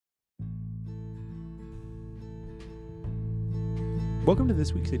Welcome to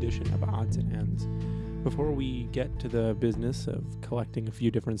this week's edition of Odds and Ends. Before we get to the business of collecting a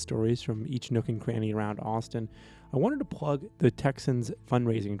few different stories from each nook and cranny around Austin, I wanted to plug the Texans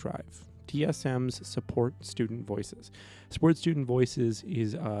fundraising drive, TSM's Support Student Voices. Support Student Voices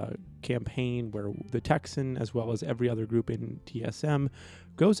is a campaign where the Texan, as well as every other group in TSM,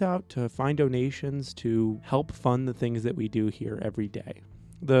 goes out to find donations to help fund the things that we do here every day.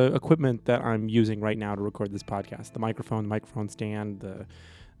 The equipment that I'm using right now to record this podcast, the microphone stand,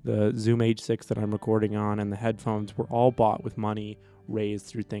 the Zoom H6 that I'm recording on, and the headphones were all bought with money raised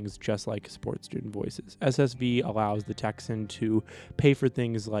through things just like Support Student Voices. SSV allows the Texan to pay for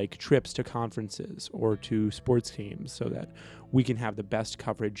things like trips to conferences or to sports teams so that we can have the best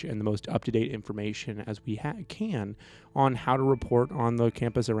coverage and the most up-to-date information as we can on how to report on the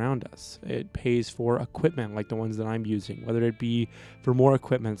campus around us. It pays for equipment like the ones that I'm using, whether it be for more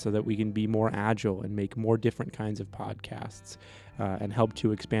equipment so that we can be more agile and make more different kinds of podcasts and help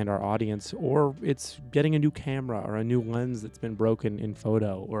to expand our audience, or it's getting a new camera or a new lens that's been broken in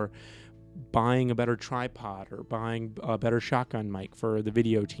photo, or buying a better tripod or buying a better shotgun mic for the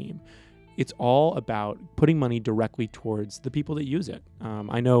video team. It's all about putting money directly towards the people that use it.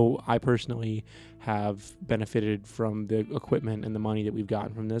 I know I personally have benefited from the equipment and the money that we've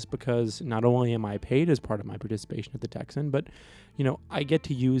gotten from this because not only am I paid as part of my participation at the Texan, but I get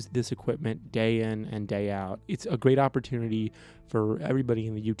to use this equipment day in and day out. It's a great opportunity for everybody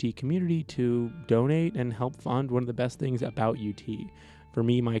in the UT community to donate and help fund one of the best things about UT. For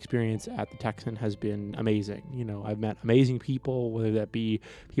me, my experience at the Texan has been amazing. I've met amazing people, whether that be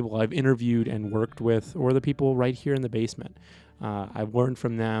people I've interviewed and worked with, or the people right here in the basement. I've learned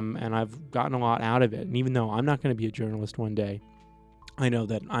from them, and I've gotten a lot out of it. And even though I'm not going to be a journalist one day, I know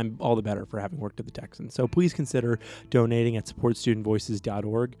that I'm all the better for having worked at the Texan. So please consider donating at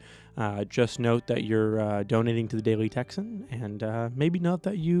supportstudentvoices.org. Just note that you're donating to the Daily Texan, and maybe note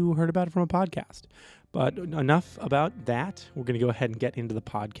that you heard about it from a podcast. But enough about that. We're going to go ahead and get into the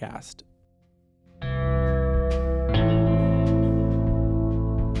podcast.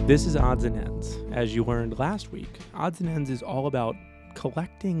 This is Odds and Ends. As you learned last week, Odds and Ends is all about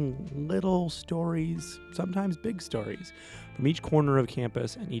collecting little stories, sometimes big stories, from each corner of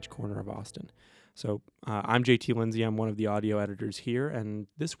campus and each corner of Austin. So I'm JT Lindsay. I'm one of the audio editors here, and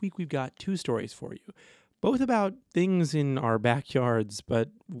this week we've got two stories for you, both about things in our backyards, but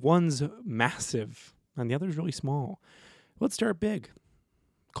one's massive and the other's really small. Let's start big.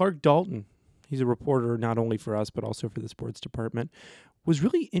 Clark Dalton, he's a reporter not only for us but also for the sports department, was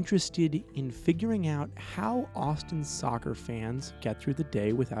really interested in figuring out how Austin's soccer fans get through the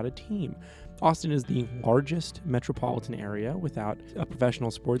day without a team. Austin is the largest metropolitan area without a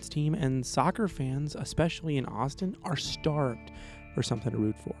professional sports team, and soccer fans, especially in Austin, are starved for something to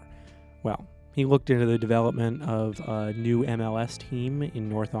root for. Well, he looked into the development of a new MLS team in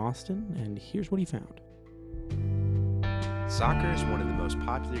North Austin, and here's what he found. Soccer is one of the most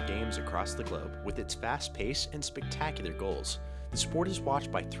popular games across the globe, with its fast pace and spectacular goals. The sport is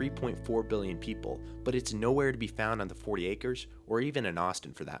watched by 3.4 billion people, but it's nowhere to be found on the 40 acres, or even in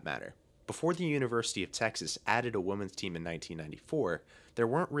Austin for that matter. Before the University of Texas added a women's team in 1994, there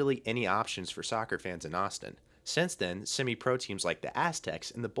weren't really any options for soccer fans in Austin. Since then, semi-pro teams like the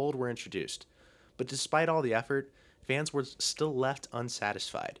Aztecs and the Bold were introduced. But despite all the effort, fans were still left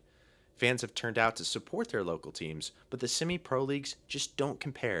unsatisfied. Fans have turned out to support their local teams, but the semi-pro leagues just don't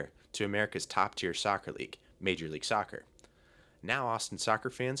compare to America's top-tier soccer league, Major League Soccer. Now Austin soccer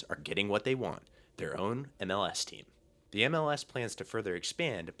fans are getting what they want, their own MLS team. The MLS plans to further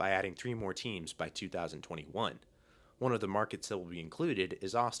expand by adding 3 more teams by 2021. One of the markets that will be included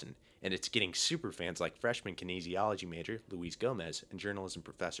is Austin, and it's getting super fans like freshman kinesiology major Luis Gomez and journalism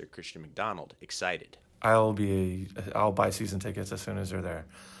professor Christian McDonald excited. I'll buy season tickets as soon as they're there.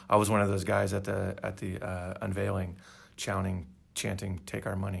 I was one of those guys at the unveiling, chanting, "Take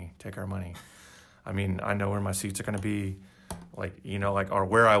our money, take our money." I mean, I know where my seats are going to be, or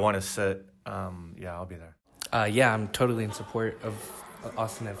where I want to sit. I'll be there. I'm totally in support of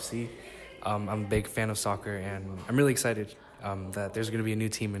Austin FC. I'm a big fan of soccer, and I'm really excited that there's going to be a new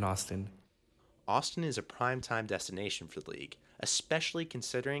team in Austin. Austin is a prime-time destination for the league, especially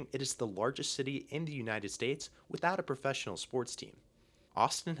considering it is the largest city in the United States without a professional sports team.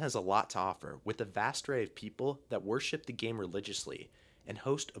 Austin has a lot to offer, with a vast array of people that worship the game religiously and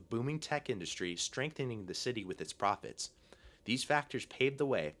host a booming tech industry strengthening the city with its profits. These factors paved the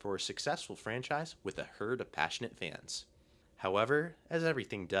way for a successful franchise with a herd of passionate fans. However, as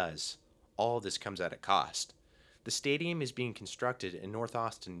everything does, all of this comes at a cost. The stadium is being constructed in North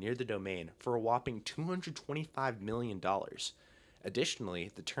Austin near the Domain for a whopping $225 million.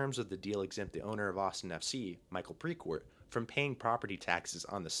 Additionally, the terms of the deal exempt the owner of Austin FC, Michael Precourt, from paying property taxes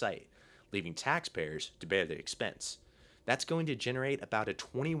on the site, leaving taxpayers to bear the expense. That's going to generate about a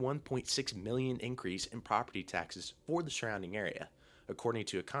 $21.6 million increase in property taxes for the surrounding area, according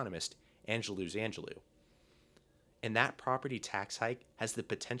to economist Angelou Zangelou. And that property tax hike has the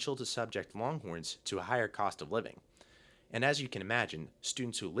potential to subject Longhorns to a higher cost of living. And as you can imagine,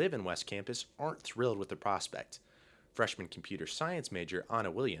 students who live in West Campus aren't thrilled with the prospect. Freshman computer science major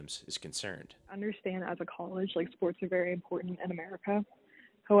Anna Williams is concerned. I understand as a college, sports are very important in America.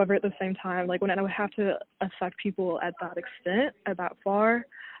 However, at the same time, when I would have to affect people at that extent, at that far,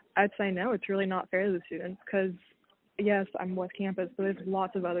 I'd say no, it's really not fair to the students because, yes, I'm West Campus, but there's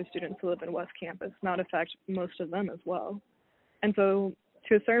lots of other students who live in West Campus, not affect most of them as well. And so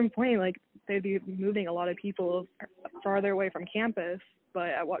to a certain point, they'd be moving a lot of people farther away from campus, but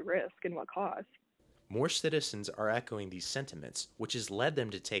at what risk and what cost? More citizens are echoing these sentiments, which has led them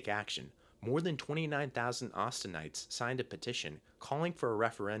to take action. More than 29,000 Austinites signed a petition calling for a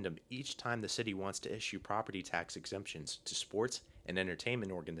referendum each time the city wants to issue property tax exemptions to sports and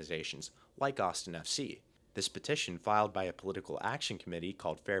entertainment organizations like Austin FC. This petition, filed by a political action committee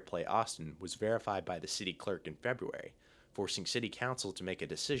called Fair Play Austin, was verified by the city clerk in February, forcing City Council to make a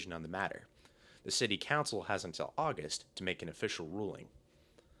decision on the matter. The City Council has until August to make an official ruling.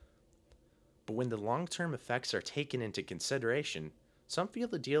 But when the long-term effects are taken into consideration, some feel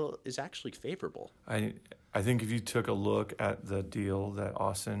the deal is actually favorable. I think if you took a look at the deal that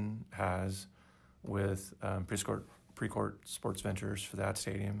Austin has with Precourt Sports Ventures for that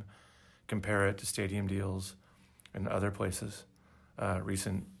stadium, compare it to stadium deals in other places,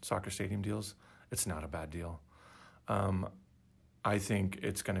 recent soccer stadium deals, it's not a bad deal. I think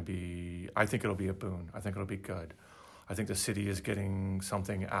it'll be a boon. I think it'll be good. I think the city is getting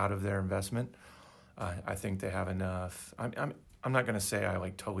something out of their investment. I think they have enough. I'm not going to say I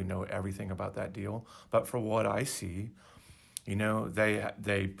totally know everything about that deal, but for what I see,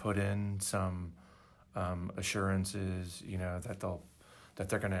 they put in some assurances, that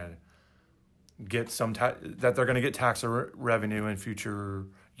they're going to get that they're going to get tax revenue in future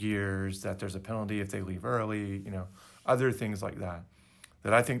years, that there's a penalty if they leave early, other things like that.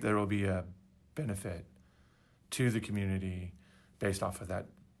 That I think there will be a benefit to the community based off of that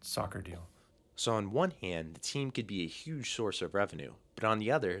soccer deal. So on one hand, the team could be a huge source of revenue, but on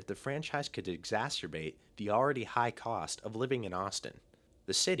the other, the franchise could exacerbate the already high cost of living in Austin.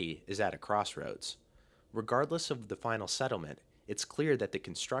 The city is at a crossroads. Regardless of the final settlement, it's clear that the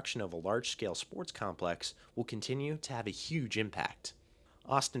construction of a large-scale sports complex will continue to have a huge impact.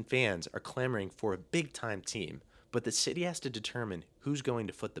 Austin fans are clamoring for a big-time team, but the city has to determine who's going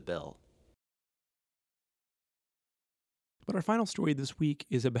to foot the bill. But our final story this week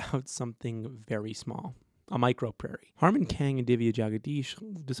is about something very small, a microprairie. Harman Kang and Divya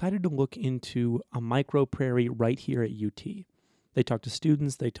Jagadish decided to look into a microprairie right here at UT. They talked to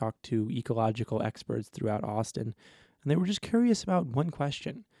students, they talked to ecological experts throughout Austin, and they were just curious about one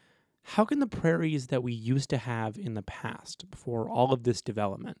question. How can the prairies that we used to have in the past, before all of this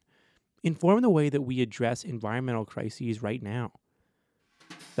development, inform the way that we address environmental crises right now?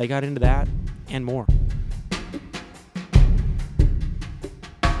 They got into that and more.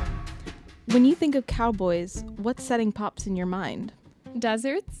 When you think of cowboys, what setting pops in your mind?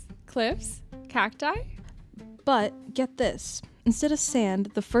 Deserts, cliffs, cacti. But get this, instead of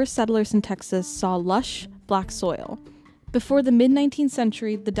sand, the first settlers in Texas saw lush, black soil. Before the mid-19th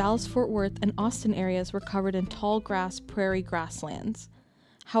century, the Dallas-Fort Worth and Austin areas were covered in tall grass prairie grasslands.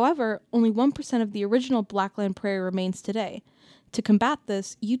 However, only 1% of the original Blackland Prairie remains today. To combat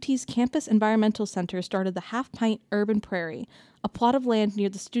this, UT's Campus Environmental Center started the Half Pint Urban Prairie, a plot of land near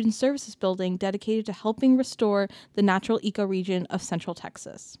the Student Services Building dedicated to helping restore the natural ecoregion of Central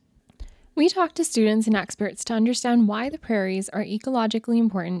Texas. We talked to students and experts to understand why the prairies are ecologically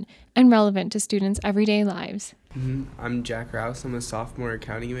important and relevant to students' everyday lives. I'm Jack Rouse. I'm a sophomore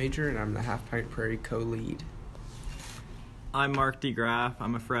accounting major, and I'm the Half Pint Prairie co-lead. I'm Mark DeGraff.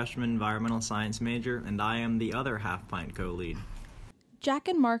 I'm a freshman environmental science major, and I am the other Half Pint co-lead. Jack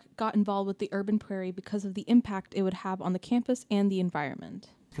and Mark got involved with the urban prairie because of the impact it would have on the campus and the environment.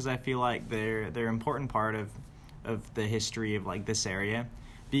 Because I feel like they're an important part of the history of this area,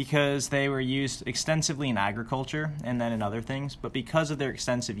 because they were used extensively in agriculture and then in other things, but because of their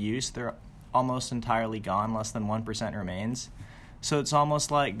extensive use, they're almost entirely gone. Less than 1% remains. So it's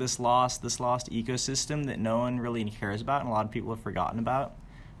almost like this lost ecosystem that no one really cares about and a lot of people have forgotten about.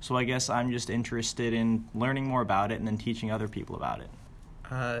 So I guess I'm just interested in learning more about it and then teaching other people about it.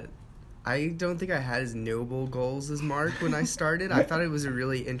 I don't think I had as noble goals as Mark when I started. I thought it was a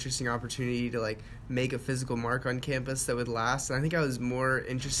really interesting opportunity to like make a physical mark on campus that would last. And I think I was more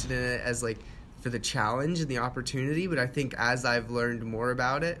interested in it as like for the challenge and the opportunity. But I think as I've learned more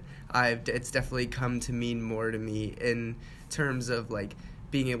about it, it's definitely come to mean more to me in terms of like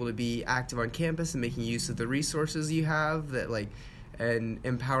being able to be active on campus and making use of the resources you have that like and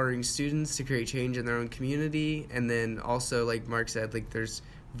empowering students to create change in their own community. And then also, like Mark said, like there's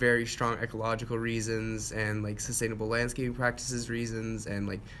very strong ecological reasons and like sustainable landscaping practices reasons and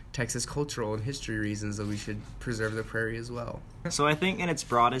like Texas cultural and history reasons that we should preserve the prairie as well. So I think in its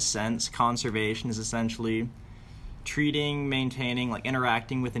broadest sense, conservation is essentially treating, maintaining, like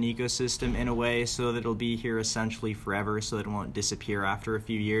interacting with an ecosystem in a way so that it'll be here essentially forever, so that it won't disappear after a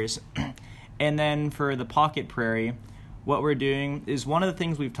few years. And then for the pocket prairie, what we're doing is one of the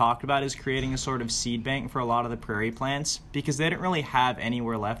things we've talked about is creating a sort of seed bank for a lot of the prairie plants because they didn't really have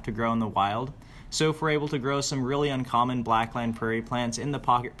anywhere left to grow in the wild. So if we're able to grow some really uncommon blackland prairie plants in the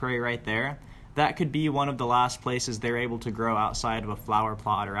pocket prairie right there, that could be one of the last places they're able to grow outside of a flower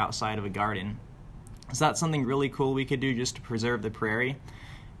plot or outside of a garden. So that's something really cool we could do just to preserve the prairie.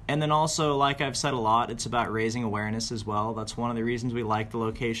 And then also, like I've said a lot, it's about raising awareness as well. That's one of the reasons we like the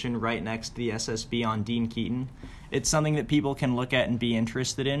location right next to the SSB on Dean Keaton. It's something that people can look at and be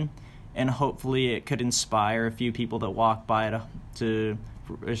interested in, and hopefully it could inspire a few people that walk by to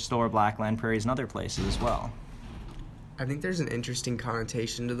restore blackland prairies and other places as well. I think there's an interesting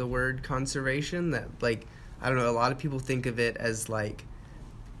connotation to the word conservation that, like, I don't know, a lot of people think of it as, like,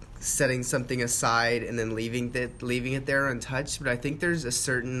 setting something aside and then leaving it there untouched, but I think there's a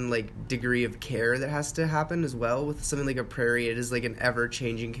certain like degree of care that has to happen as well with something like a prairie. It is like an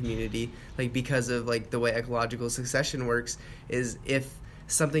ever-changing community, like because of like the way ecological succession works is if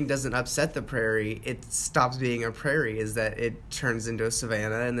something doesn't upset the prairie, it stops being a prairie, is that it turns into a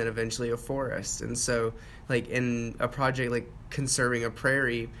savanna and then eventually a forest. And so like in a project like conserving a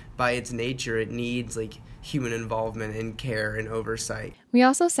prairie, by its nature it needs like human involvement and care and oversight. We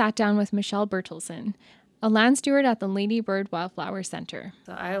also sat down with Michelle Bertelsen, a land steward at the Lady Bird Wildflower Center.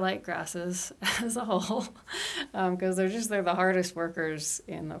 So I like grasses as a whole because they're the hardest workers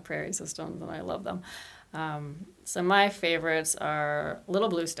in the prairie systems, and I love them. So my favorites are little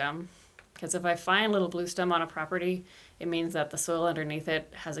bluestem, because if I find little bluestem on a property, it means that the soil underneath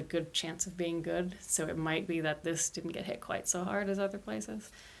it has a good chance of being good. So it might be that this didn't get hit quite so hard as other places.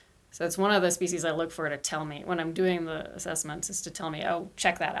 So it's one of the species I look for to tell me when I'm doing the assessments, is to tell me, oh,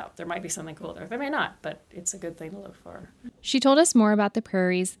 check that out. There might be something cool there. There may not, but it's a good thing to look for. She told us more about the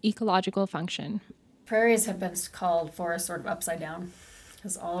prairie's ecological function. Prairies have been called forests sort of upside down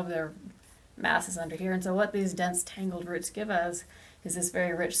because all of their mass is under here. And so what these dense tangled roots give us is this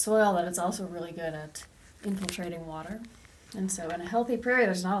very rich soil that it's also really good at infiltrating water. And so in a healthy prairie,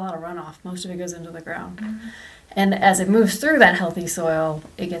 there's not a lot of runoff. Most of it goes into the ground. Mm-hmm. And as it moves through that healthy soil,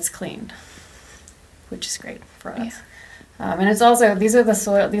 it gets cleaned, which is great for us. Yeah. And it's also, these are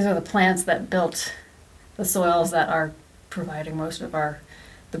the plants that built the soils that are providing most of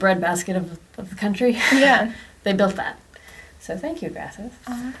the breadbasket of the country. Yeah. They built that. So thank you, grasses.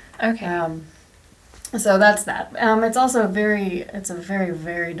 Okay. So that's that. It's also a very,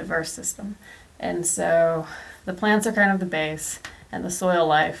 very diverse system. And so the plants are kind of the base and the soil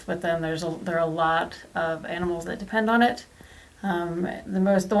life, but then there are a lot of animals that depend on it.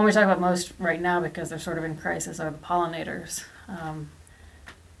 The one we talk about most right now, because they're sort of in crisis, are the pollinators,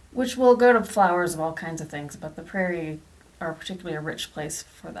 which will go to flowers of all kinds of things, but the prairie are particularly a rich place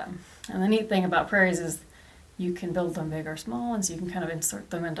for them. And the neat thing about prairies is you can build them big or small, and so you can kind of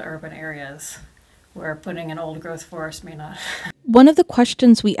insert them into urban areas where putting an old growth forest may not. One of the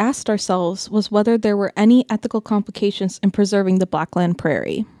questions we asked ourselves was whether there were any ethical complications in preserving the Blackland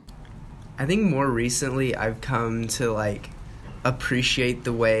Prairie. I think more recently I've come to like appreciate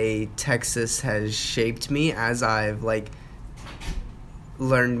the way Texas has shaped me as I've like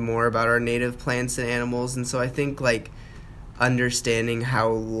learned more about our native plants and animals. And so I think like understanding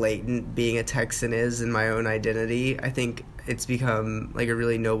how latent being a Texan is in my own identity, I think it's become like a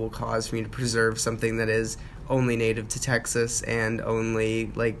really noble cause for me to preserve something that is only native to Texas and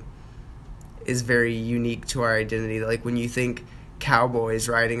only like is very unique to our identity. Like when you think cowboys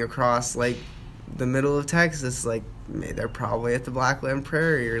riding across like the middle of Texas, like they're probably at the Blackland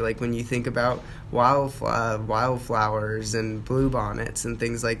Prairie. Or like when you think about wildflowers and bluebonnets and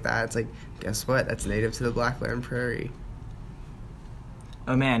things like that, it's like, guess what? That's native to the Blackland Prairie.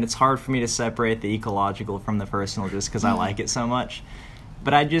 Oh man, it's hard for me to separate the ecological from the personal just because I like it so much.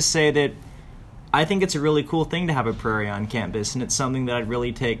 But I'd just say that I think it's a really cool thing to have a prairie on campus, and it's something that I'd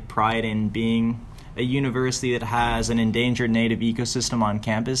really take pride in being a university that has an endangered native ecosystem on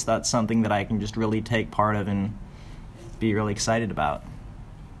campus, that's something that I can just really take part of and be really excited about.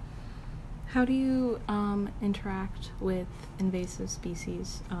 How do you interact with invasive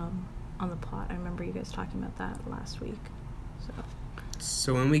species on the plot? I remember you guys talking about that last week.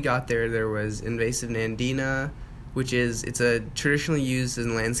 So when we got there, there was invasive Nandina, it's a traditionally used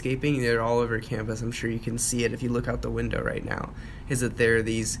in landscaping. They're all over campus. I'm sure you can see it if you look out the window right now. Is that they're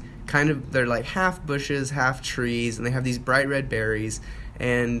these they're like half bushes, half trees, and they have these bright red berries.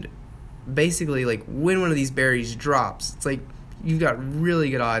 And basically, like, when one of these berries drops, it's like you've got really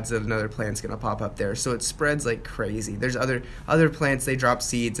good odds that another plant's going to pop up there. So it spreads like crazy. There's other plants, they drop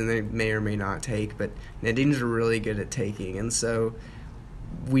seeds and they may or may not take, but Nandinas are really good at taking. And so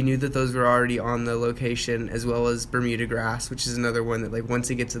we knew that those were already on the location, as well as Bermuda grass, which is another one that, like, once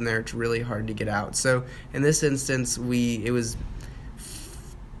it gets in there, it's really hard to get out. So in this instance, it was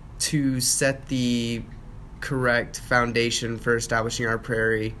to set the correct foundation for establishing our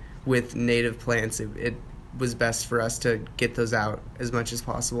prairie with native plants. It was best for us to get those out as much as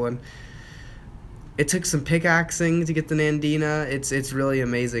possible. And it took some pickaxing to get the Nandina. It's really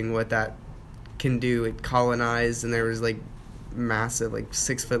amazing what that can do. It colonized, and there was like massive, like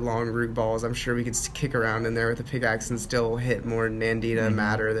 6 foot long root balls. I'm sure we could kick around in there with a pickaxe and still hit more Nandina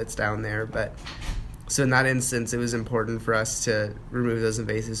matter that's down there. But so in that instance, it was important for us to remove those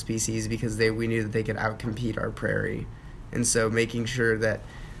invasive species because we knew that they could outcompete our prairie. And so making sure that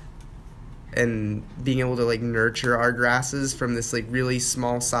and being able to, like, nurture our grasses from this, like, really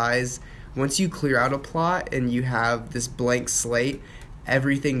small size. Once you clear out a plot and you have this blank slate,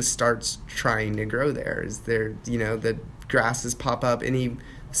 everything starts trying to grow there. The grasses pop up, any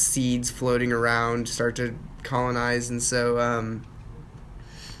seeds floating around start to colonize. And so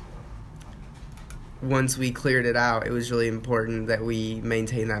once we cleared it out, it was really important that we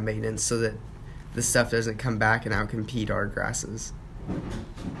maintain that maintenance so that the stuff doesn't come back and outcompete our grasses.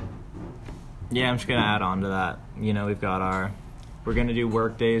 Yeah, I'm just going to add on to that. We're going to do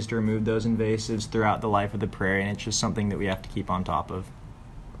work days to remove those invasives throughout the life of the prairie, and it's just something that we have to keep on top of.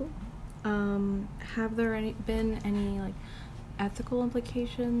 Cool. Have there been any, like, ethical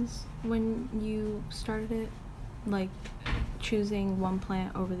implications when you started it? Like, choosing one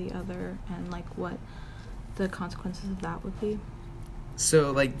plant over the other, and, like, what the consequences of that would be?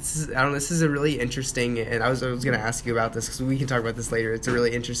 So, like, this is a really interesting, and I was going to ask you about this because we can talk about this later. It's a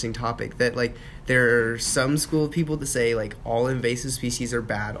really interesting topic that, like, there are some school of people that say, like, all invasive species are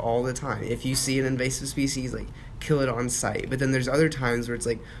bad all the time. If you see an invasive species, like, kill it on sight. But then there's other times where it's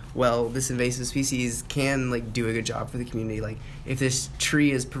like, well, this invasive species can, like, do a good job for the community. Like, if this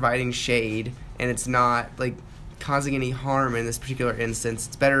tree is providing shade and it's not, like, causing any harm in this particular instance,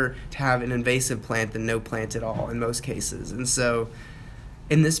 it's better to have an invasive plant than no plant at all in most cases. And so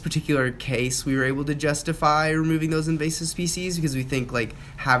in this particular case, we were able to justify removing those invasive species because we think, like,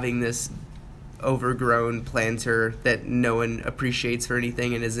 having this overgrown planter that no one appreciates for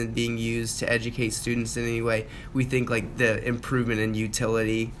anything and isn't being used to educate students in any way, we think, like, the improvement in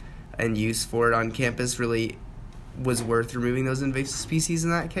utility and use for it on campus really was worth removing those invasive species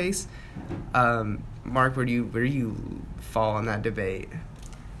in that case. Mark, where do you fall on that debate?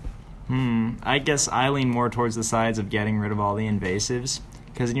 I guess I lean more towards the sides of getting rid of all the invasives.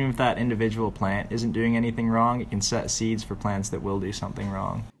 Because even if that individual plant isn't doing anything wrong, it can set seeds for plants that will do something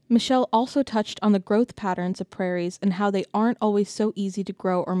wrong. Michelle also touched on the growth patterns of prairies and how they aren't always so easy to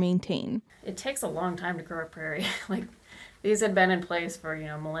grow or maintain. It takes a long time to grow a prairie. Like, these had been in place for,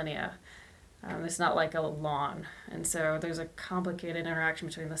 millennia. It's not like a lawn. And so there's a complicated interaction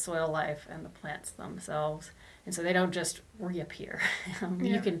between the soil life and the plants themselves. And so they don't just reappear.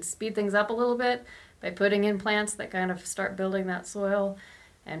 You can speed things up a little bit by putting in plants that kind of start building that soil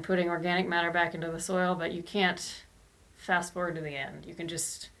and putting organic matter back into the soil, but you can't fast forward to the end.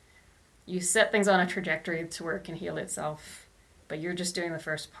 You set things on a trajectory to where it can heal itself, but you're just doing the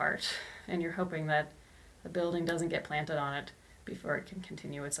first part, and you're hoping that the building doesn't get planted on it before it can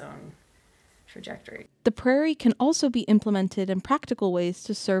continue its own trajectory. The prairie can also be implemented in practical ways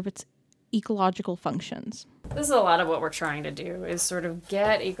to serve its ecological functions. This is a lot of what we're trying to do, is sort of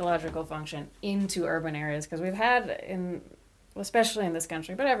get ecological function into urban areas, because we've had, especially in this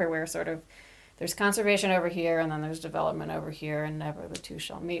country, but everywhere, sort of, there's conservation over here and then there's development over here, and never the two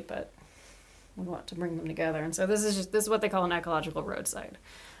shall meet, but we want to bring them together. And so this is what they call an ecological roadside.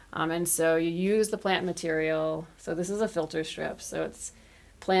 And so you use the plant material. So this is a filter strip. So it's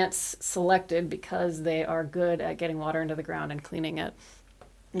plants selected because they are good at getting water into the ground and cleaning it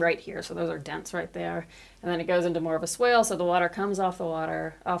right here. So those are dense right there. And then it goes into more of a swale, so the water comes off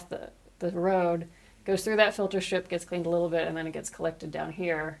the road, goes through that filter strip, gets cleaned a little bit, and then it gets collected down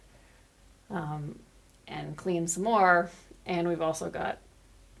here and clean some more. And we've also got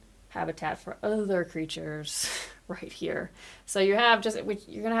habitat for other creatures right here. So you're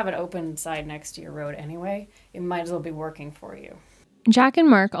gonna have an open side next to your road anyway. It might as well be working for you. Jack and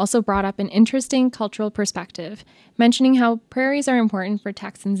Mark also brought up an interesting cultural perspective, mentioning how prairies are important for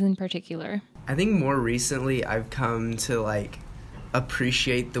Texans in particular. I think more recently I've come to like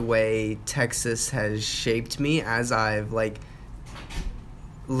appreciate the way Texas has shaped me as I've like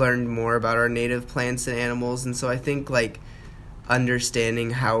learned more about our native plants and animals. And so I think like understanding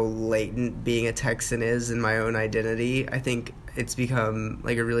how latent being a Texan is in my own identity, I think it's become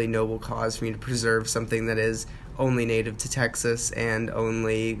like a really noble cause for me to preserve something that is only native to Texas and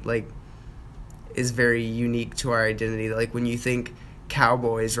only like is very unique to our identity. Like when you think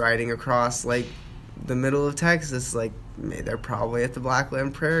cowboys riding across like the middle of Texas, like they're probably at the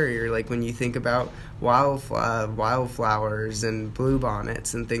Blackland Prairie. Or like when you think about wildflowers and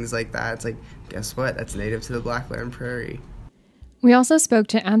bluebonnets and things like that, it's like, guess what? That's native to the Blackland Prairie. We also spoke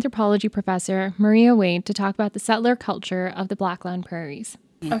to anthropology professor Maria Wade to talk about the settler culture of the Blackland Prairies.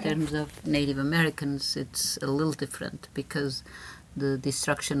 In terms of Native Americans, it's a little different because the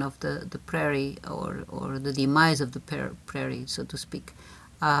destruction of the prairie or the demise of the prairie, so to speak,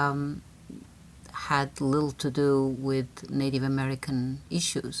 had little to do with Native American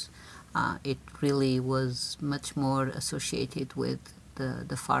issues. It really was much more associated with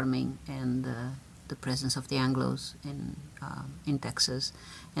the farming and the presence of the Anglos in Texas,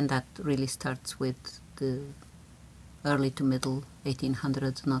 and that really starts with the early to middle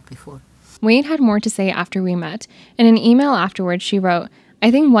 1800s, not before. Wade had more to say after we met. In an email afterwards, she wrote,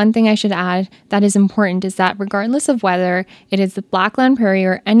 "I think one thing I should add that is important is that regardless of whether it is the Blackland Prairie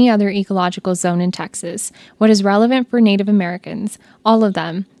or any other ecological zone in Texas, what is relevant for Native Americans, all of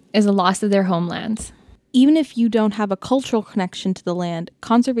them, is the loss of their homelands." Even if you don't have a cultural connection to the land,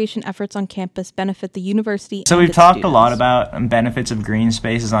 conservation efforts on campus benefit the university. So and we've its talked students. a lot about benefits of green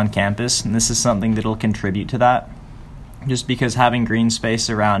spaces on campus, and this is something that will contribute to that. Just because having green space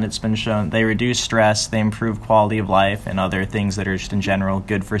around, it's been shown they reduce stress, they improve quality of life, and other things that are just in general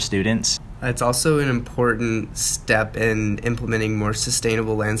good for students. It's also an important step in implementing more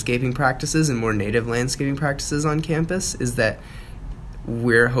sustainable landscaping practices and more native landscaping practices on campus, is that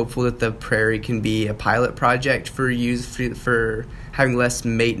we're hopeful that the prairie can be a pilot project for having less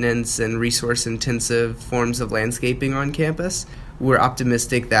maintenance and resource-intensive forms of landscaping on campus. We're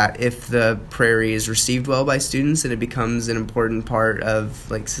optimistic that if the prairie is received well by students and it becomes an important part of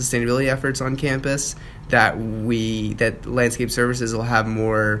like sustainability efforts on campus, that landscape services will have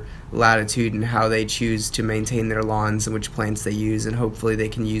more latitude in how they choose to maintain their lawns and which plants they use, and hopefully they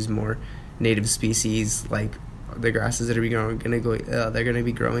can use more native species like the grasses that are going to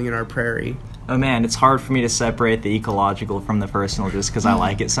be growing in our prairie. Oh man, it's hard for me to separate the ecological from the personal just because I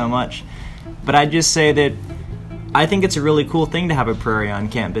like it so much. But I'd just say that I think it's a really cool thing to have a prairie on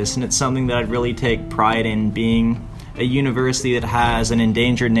campus, and it's something that I'd really take pride in. Being a university that has an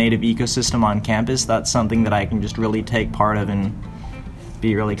endangered native ecosystem on campus, that's something that I can just really take part of and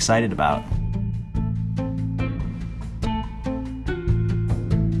be really excited about.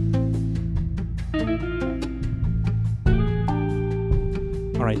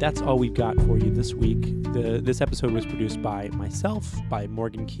 All right, that's all we've got for you this week. This episode was produced by myself, by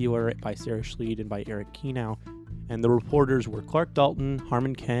Morgan Keeler, by Sarah Schleid, and by Eric Kienow. And the reporters were Clark Dalton,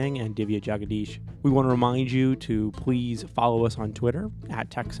 Harmon Kang, and Divya Jagadish. We want to remind you to please follow us on Twitter,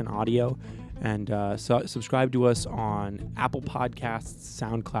 @TexanAudio, and subscribe to us on Apple Podcasts,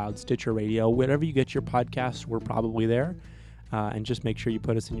 SoundCloud, Stitcher Radio. Wherever you get your podcasts, we're probably there. And just make sure you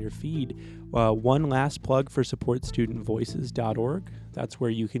put us in your feed. One last plug for supportstudentvoices.org. That's where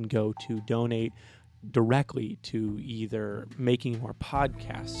you can go to donate directly to either making more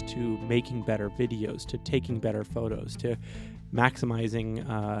podcasts, to making better videos, to taking better photos, to maximizing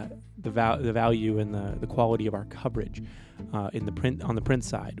the value and the quality of our coverage on the print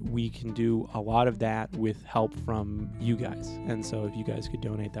side. We can do a lot of that with help from you guys. And so if you guys could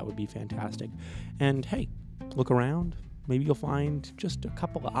donate, that would be fantastic. And hey, look around. Maybe you'll find just a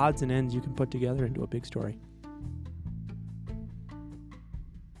couple of odds and ends you can put together into a big story.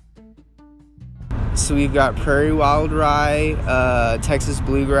 So we've got prairie wild rye, Texas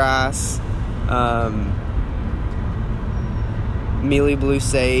bluegrass, mealy blue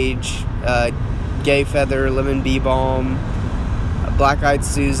sage, gay feather, lemon bee balm, black-eyed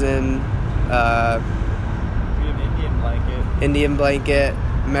Susan, We have Indian blanket,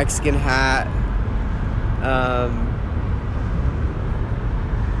 Mexican hat,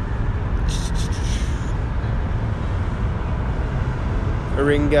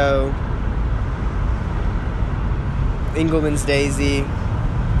 Oringo, Engelman's daisy,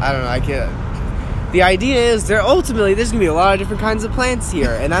 I don't know. I can't. The idea is there's gonna be a lot of different kinds of plants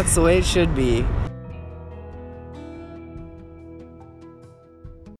here, and that's the way it should be.